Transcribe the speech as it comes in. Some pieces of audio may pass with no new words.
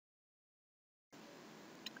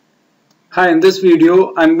Hi, in this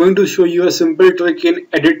video I'm going to show you a simple trick in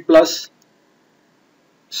EditPlus.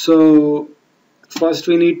 So first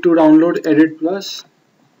we need to download EditPlus.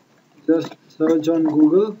 Just search on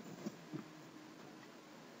Google.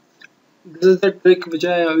 This is the trick which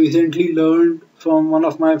I recently learned from one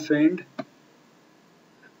of my friend.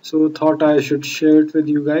 So thought I should share it with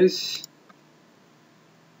you guys.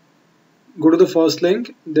 Go to the first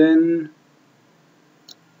link, then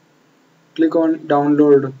click on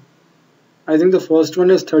download. I think the first one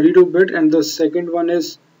is 32-bit and the second one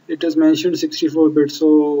is it is mentioned 64-bit.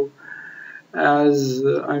 So as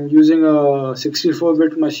I'm using a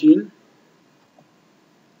 64-bit machine,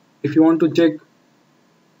 if you want to check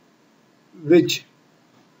which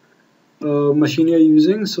machine you're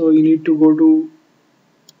using, so you need to go to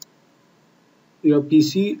your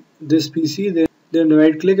PC, this PC, then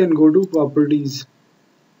right click and go to properties.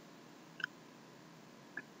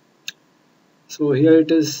 So here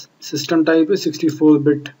it is, system type is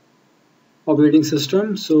 64-bit operating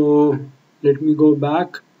system. So let me go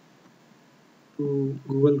back to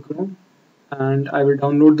Google Chrome and I will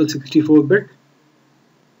download the 64-bit.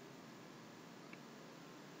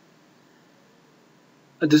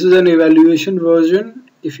 This is an evaluation version.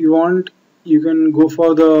 If you want, you can go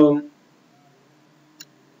for the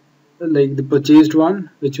purchased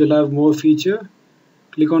one, which will have more feature.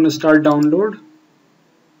 Click on start download.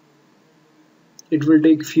 It will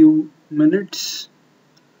take few minutes.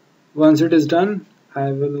 Once it is done,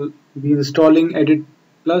 I will be installing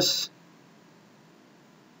EditPlus.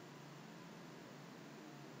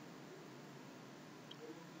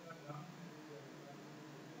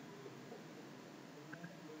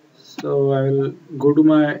 So I will go to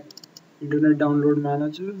my Internet Download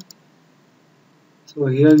Manager. So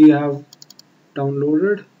here we have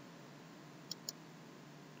downloaded.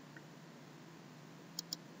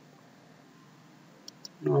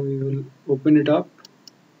 Now we will open it up.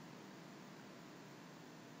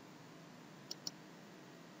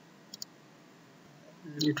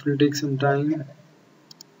 It will take some time.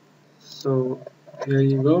 So here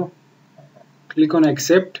you go. Click on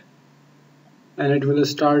accept and it will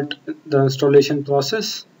start the installation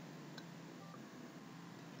process.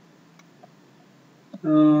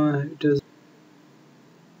 It is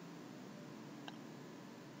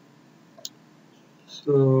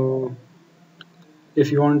so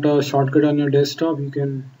if you want a shortcut on your desktop, you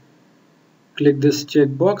can click this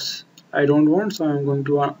checkbox. I don't want, so I'm going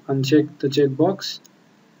to uncheck the checkbox.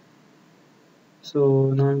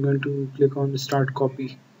 So now I'm going to click on start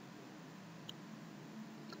copy.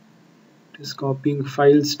 It is copying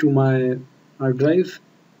files to my hard drive.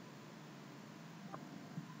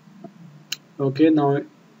 Okay, now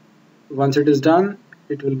once it is done,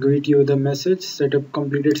 it will greet you with a message, setup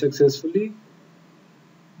completed successfully.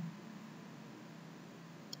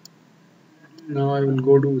 Now I will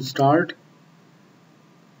go to start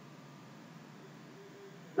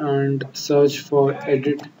and search for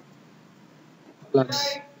EditPlus.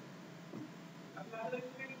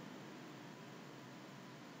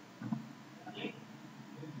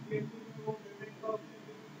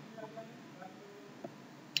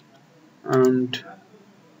 And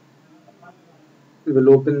we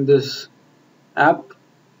will open this app.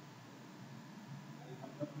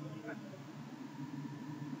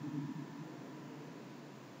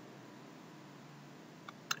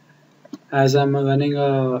 As I'm running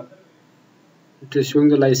it is showing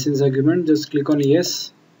the license agreement, just click on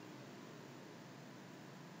yes.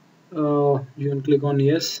 You can click on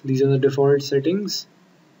yes. These are the default settings.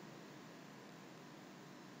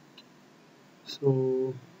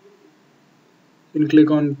 So you can click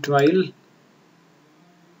on trial,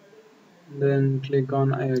 then click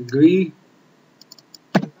on I agree.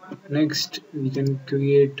 Next we can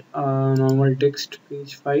create a normal text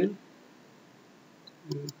page file.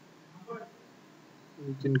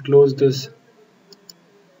 We can close this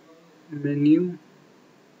menu.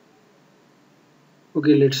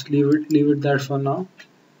 Okay, let's leave it that for now.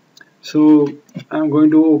 So I'm going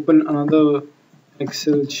to open another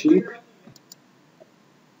Excel sheet.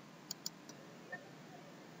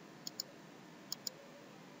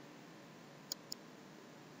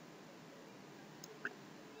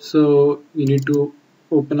 So we need to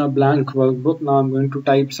open a blank workbook. Now I'm going to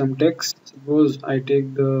type some text. Suppose I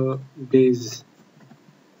take the days.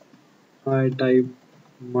 I type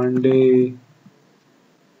Monday,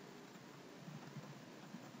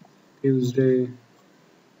 Tuesday.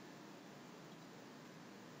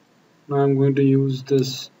 Now I'm going to use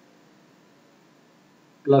this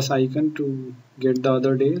plus icon to get the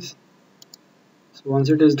other days. So once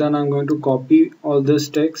it is done, I'm going to copy all this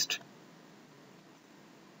text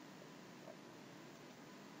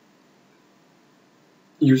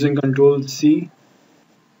using Control C,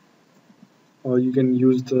 or you can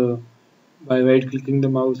use the by right clicking the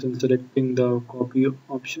mouse and selecting the copy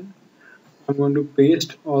option. I'm going to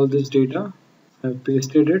paste all this data. I've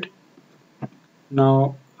pasted it.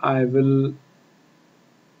 Now I will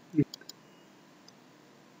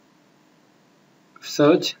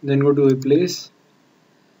search, then go to replace.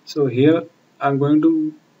 So here I'm going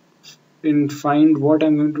to find what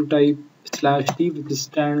I'm going to type /t, which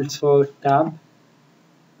stands for tab,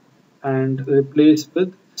 and replace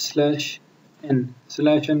with /n.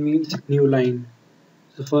 /n means new line.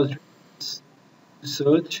 So first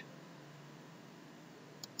search,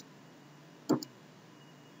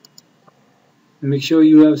 make sure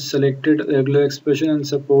you have selected regular expression and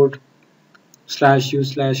support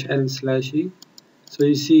 /u/l/e. So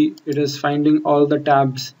you see it is finding all the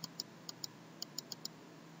tabs.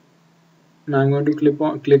 Now I'm going to click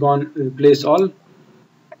on replace all.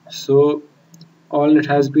 So all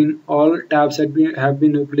tabs have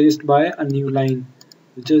been replaced by a new line,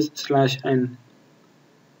 which is /n.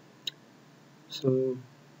 So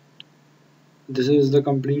this is the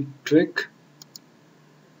complete trick.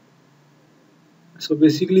 So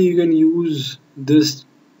basically you can use this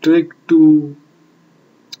trick to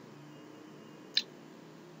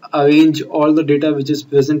arrange all the data which is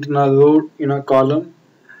present in a row in a column,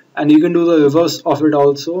 and you can do the reverse of it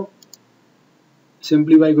also,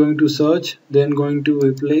 simply by going to search, then going to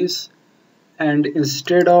replace, and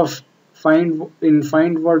instead of find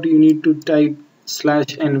what you need to type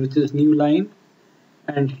 /n, which is new line,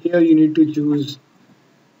 and here you need to choose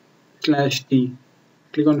 /t.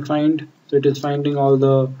 Click on find, so it is finding all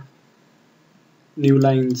the new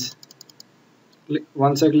lines.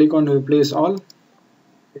 Once I click on replace all,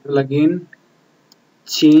 it will again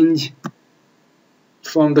change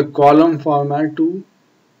from the column format to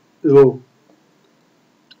row.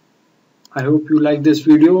 I hope you like this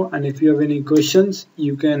video, and if you have any questions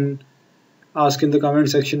you can ask in the comment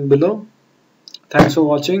section below. Thanks for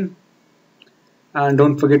watching, and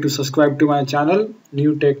don't forget to subscribe to my channel,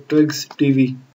 New Tech Tricks TV.